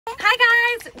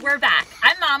Hi guys, we're back.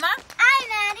 I'm Mama. I'm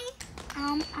Addy.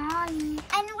 I'm Ollie.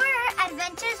 And we're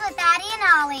Adventures with Addy and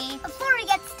Ollie. Before we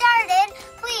get started,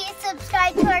 please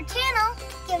subscribe to our channel,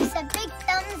 give us a big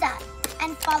thumbs up,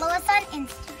 and follow us on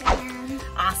Instagram.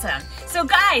 Awesome. So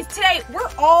guys, today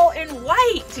we're all in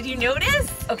white. Did you notice?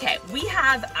 Okay, we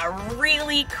have a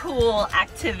really cool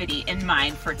activity in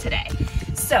mind for today.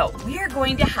 So we are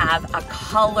going to have a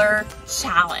color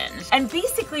challenge. And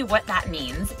basically what that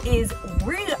means is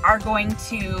we are going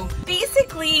to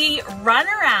basically run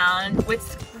around with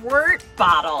squirt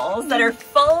bottles that are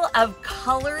full of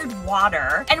colored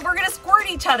water, and we're gonna squirt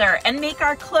each other and make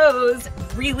our clothes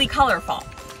really colorful.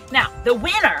 Now, the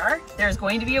winner, there's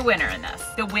going to be a winner in this.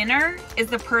 The winner is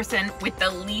the person with the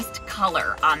least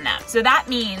color on them. So that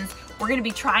means we're gonna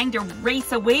be trying to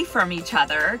race away from each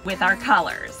other with our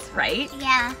colors, right?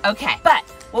 Yeah. Okay, but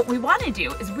what we wanna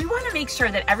do is we wanna make sure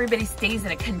that everybody stays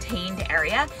in a contained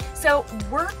area. So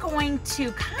we're going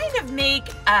to kind of make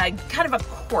a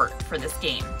court for this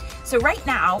game. So right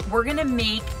now, we're gonna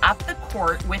make up the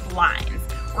court with lines.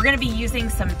 We're gonna be using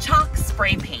some chalk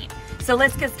spray paint. So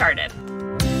let's get started.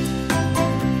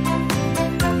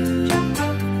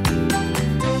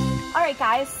 All right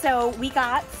guys, so we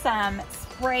got some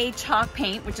spray chalk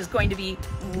paint, which is going to be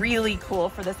really cool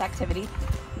for this activity.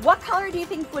 What color do you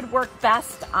think would work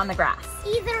best on the grass?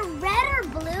 Either red or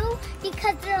blue,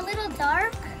 because they're a little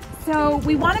dark. So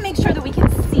we want to make sure that we can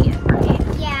see it, right?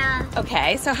 Yeah.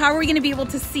 Okay, so how are we going to be able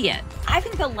to see it? I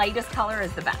think the lightest color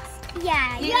is the best.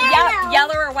 Yeah, yellow.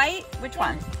 Yellow or white? Which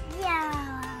one? Yellow.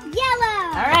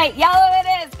 Yellow. All right, yellow it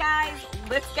is, guys.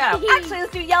 Let's go. Actually,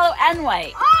 let's do yellow and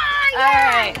white. Oh, yeah. All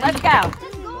right, let's go. Let's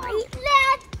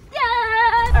go.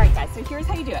 All right, guys, so here's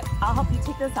how you do it. I'll help you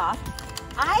take this off.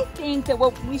 I think that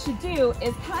what we should do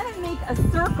is kind of make a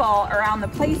circle around the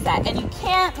playset, and you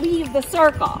can't leave the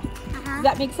circle. Does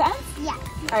that make sense? Yeah.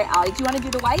 All right, Ollie, do you want to do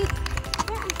the white?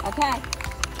 Yeah. Okay.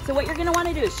 So what you're going to want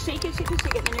to do is shake it, shake it,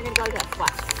 shake it, and then you're going to go like this.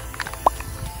 Watch.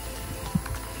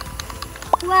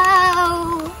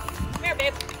 Whoa. Come here,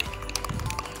 babe.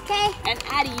 Okay. And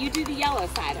Addy, you do the yellow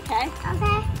side, okay?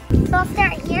 Okay. So I'll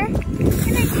start here.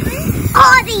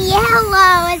 Oh, the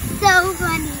yellow is so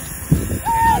funny.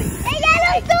 The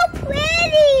yellow's so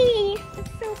pretty.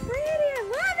 It's so pretty. I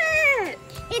love it.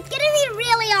 It's going to be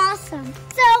really awesome.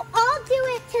 So I'll do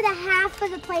it to the half of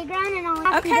the playground, and I'll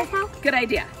have to do this half. Good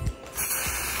idea.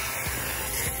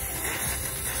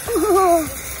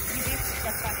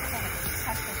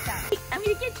 I'm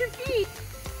going to get your feet.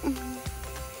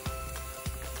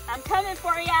 I'm coming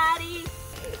for you, Addy.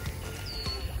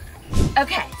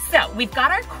 Okay, so we've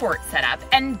got our court set up,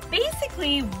 and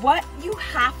basically what you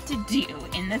have to do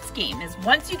in this game is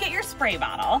once you get your spray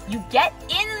bottle, you get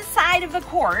inside of the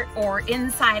court or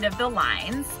inside of the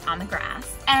lines on the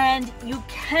grass, and you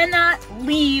cannot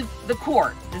leave the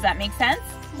court. Does that make sense?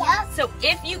 Yeah. So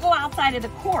if you go outside of the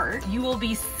court, you will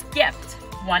be skipped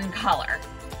one color.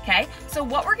 Okay, so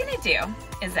what we're gonna do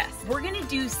is this. We're gonna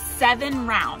do 7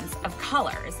 rounds of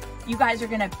colors. You guys are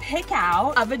gonna pick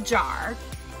out of a jar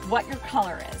what your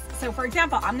color is. So for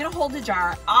example, I'm gonna hold a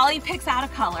jar, Ollie picks out a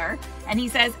color, and he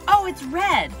says, oh, it's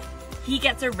red. He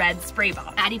gets a red spray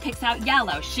bottle. Addy picks out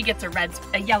yellow, she gets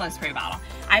a yellow spray bottle.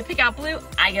 I pick out blue,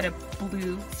 I get a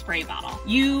blue spray bottle.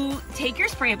 You take your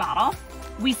spray bottle,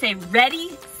 we say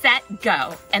ready, set,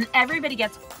 go, and everybody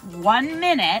gets 1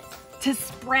 minute to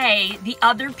spray the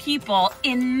other people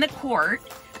in the court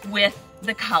with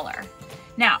the color.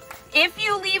 Now, if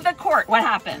you leave the court, what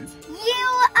happens?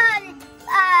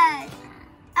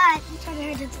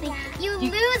 You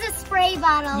lose a spray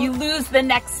bottle. You lose the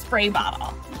next spray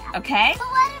bottle, okay? But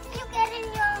what if you get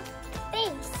in your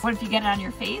face? What if you get it on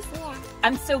your face? Yeah.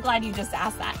 I'm so glad you just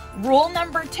asked that. Rule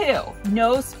number 2,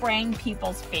 no spraying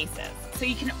people's faces. So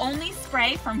you can only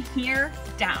spray from here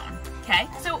down. Okay,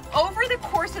 so over the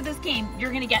course of this game,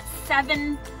 you're gonna get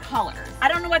 7 colors. I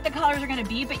don't know what the colors are gonna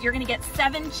be, but you're gonna get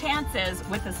 7 chances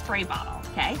with a spray bottle,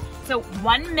 okay? So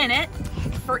 1 minute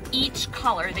for each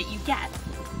color that you get.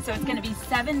 So it's gonna be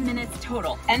 7 minutes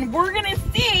total. And we're gonna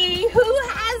see who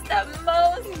has the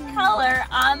most color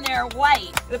on their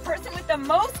white. The person with the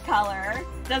most color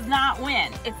does not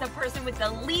win. It's the person with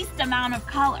the least amount of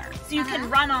color. So you can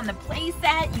run on the play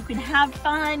set, you can have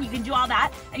fun, you can do all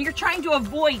that, and you're trying to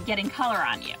avoid getting color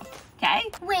on you, okay?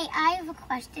 Wait, I have a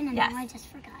question and Yes. now I just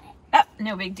forgot it. Oh,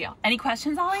 no big deal. Any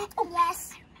questions, Ollie? Oh,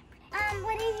 yes.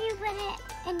 What did you put it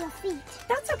in your feet?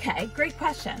 That's okay, great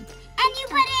question. And you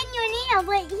put it in your nail,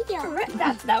 what heel?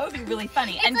 That would be really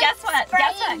funny. It's And like guess what,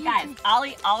 spraying. guys?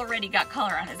 Ollie already got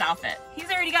color on his outfit. He's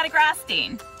already got a grass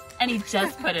stain, and he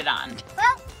just put it on.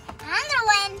 Well, I'm gonna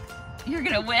win. You're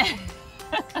gonna win.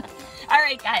 All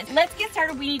right, guys, let's get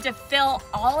started. We need to fill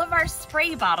all of our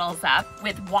spray bottles up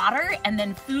with water and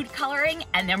then food coloring,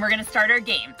 and then we're gonna start our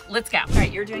game. Let's go. All right,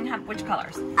 you're doing which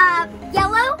colors?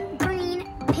 Yellow, green,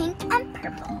 pink, and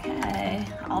purple. Okay,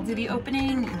 I'll do the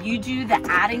opening. You do the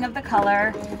adding of the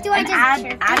color. Do I just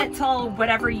add it till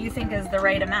whatever you think is the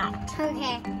right amount.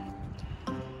 Okay.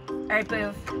 All right,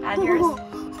 Boo, add yours.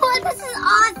 Oh, this is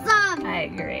awesome. I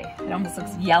agree. It almost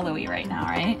looks yellowy right now,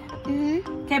 right?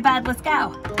 Mm-hmm. Okay, Bud, let's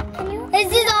go.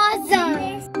 This is awesome.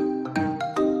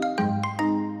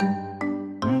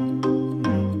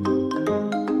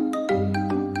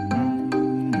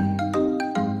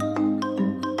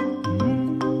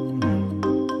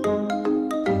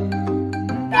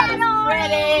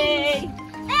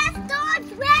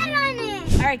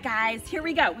 All right, guys, here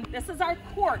we go. This is our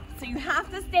quart, so you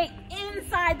have to stay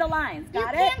inside the lines.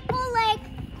 Got it? You can't pull like...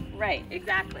 Right,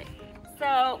 exactly.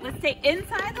 So let's stay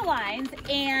inside the lines,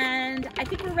 and I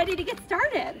think we're ready to get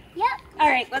started. Yep. All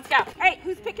right, let's go. All right,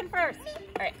 who's picking first? Me.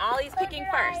 All right, Ollie's picking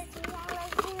first.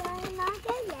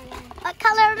 What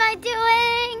color am I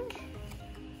doing?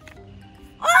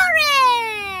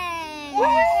 Orange!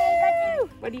 Woo!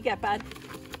 What do you get, Bud?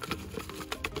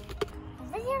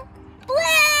 Blue!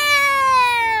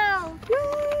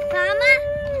 Mama,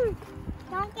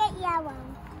 don't get yellow.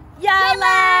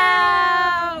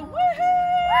 Yellow!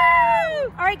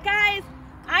 Woohoo! All right, guys,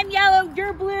 I'm yellow,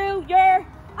 you're blue, you're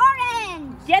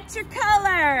Orange! get your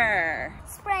color.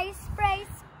 Spray, spray,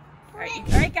 spray.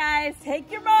 All right, guys, take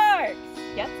your marks.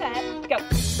 Get set, go.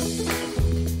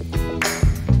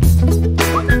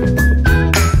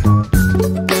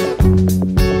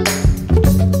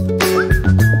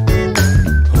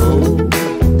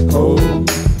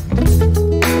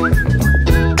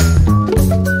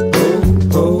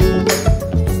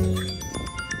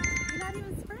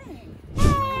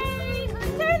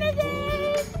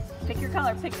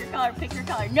 Pick your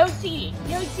color. No cheating.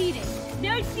 No cheating.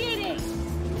 No cheating.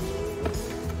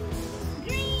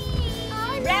 Green.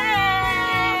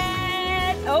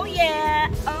 Red. Oh yeah.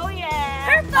 Oh yeah.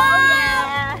 Purple. Oh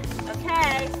yeah.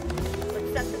 Okay.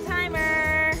 Let's set the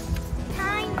timer.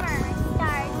 Timer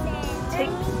starts in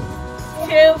 3,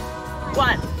 2,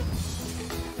 1.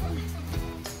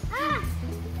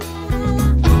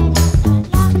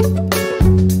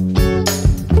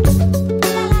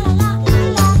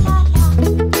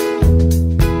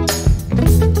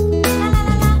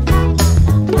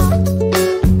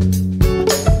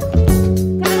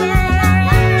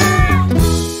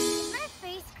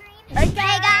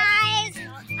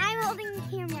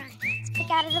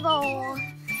 out of the bowl. All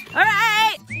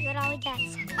right. See what Ollie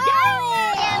gets.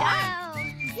 Oh, yellow.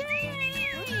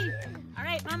 Yay. All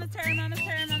right, Mama's turn, Mama's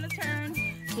turn, Mama's turn.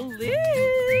 Blue.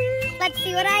 Let's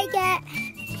see what I get.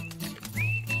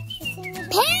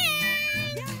 Pink.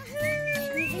 Yahoo.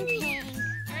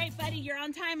 All right, buddy, you're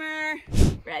on timer.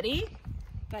 Ready?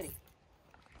 Buddy.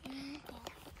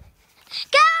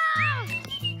 Go!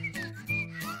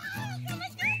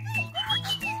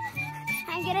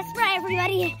 I'm gonna spray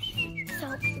everybody. So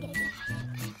I'm gonna get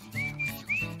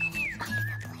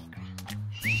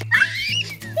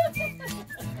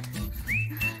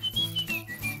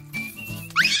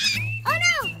oh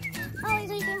no! Oh, he's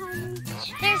leaving behind me.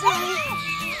 There's one.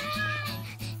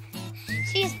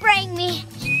 She's spraying me.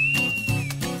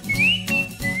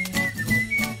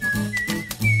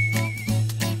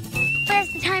 Where's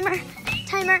the timer?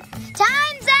 Timer.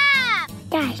 Time's up!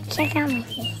 Guys, check out my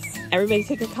face. Everybody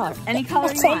take a color. Any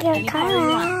color you want. Any color you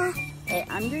want. Okay,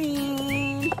 I'm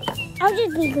green. I'll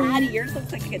just be green. Addie, yours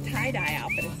looks like a tie-dye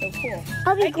outfit. It's so cool.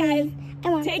 I'll be Hey, green. guys, I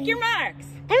want take green. your marks.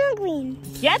 I want green.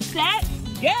 Get set,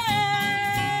 go!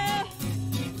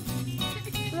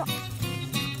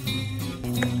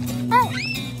 Oh.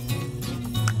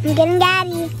 I'm getting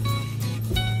Daddy.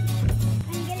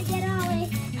 I'm gonna get Ollie.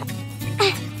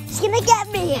 She's gonna get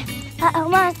me. Uh-oh,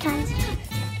 Mama's turn.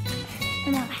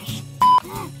 Oh my gosh.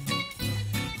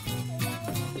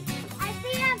 I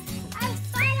see him. I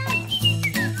spy him.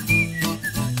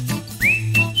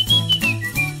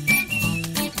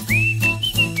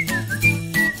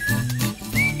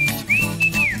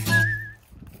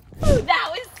 Ooh, that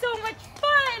was so much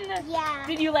fun. Yeah.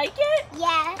 Did you like it?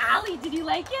 Yes. Ollie, did you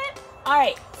like it? All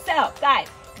right, so guys,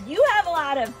 you have a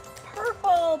lot of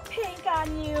purple, pink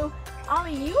on you.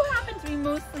 Ollie, you happen to be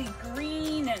mostly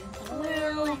green and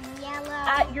blue. And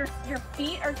yellow. Your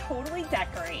feet are totally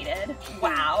decorated.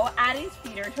 Wow, Addie's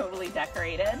feet are totally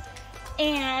decorated.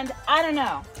 And I don't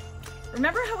know.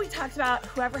 Remember how we talked about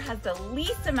whoever has the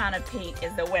least amount of paint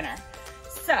is the winner?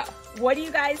 So, what do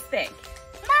you guys think?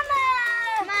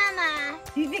 Mama. Mama.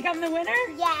 Do you think I'm the winner?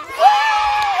 Yes. Woo!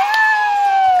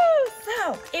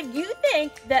 know. If you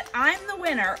think that I'm the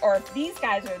winner or if these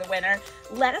guys are the winner,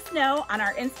 let us know on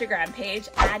our Instagram page,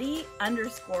 Addy_Ollie.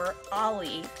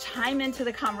 Chime into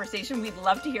the conversation. We'd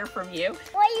love to hear from you.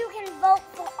 Or you can vote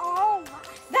for all of us.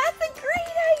 That's a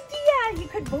great idea. You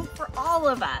could vote for all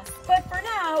of us. But for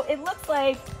now, it looks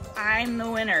like I'm the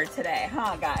winner today,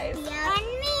 huh, guys? Yeah. And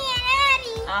me and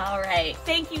Addy. All right.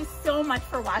 Thank you so much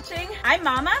for watching. I'm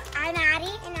Mama. I'm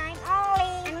Addy. And I'm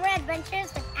Ollie. And we're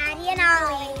Adventures with Addy and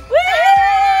Ollie. Woo!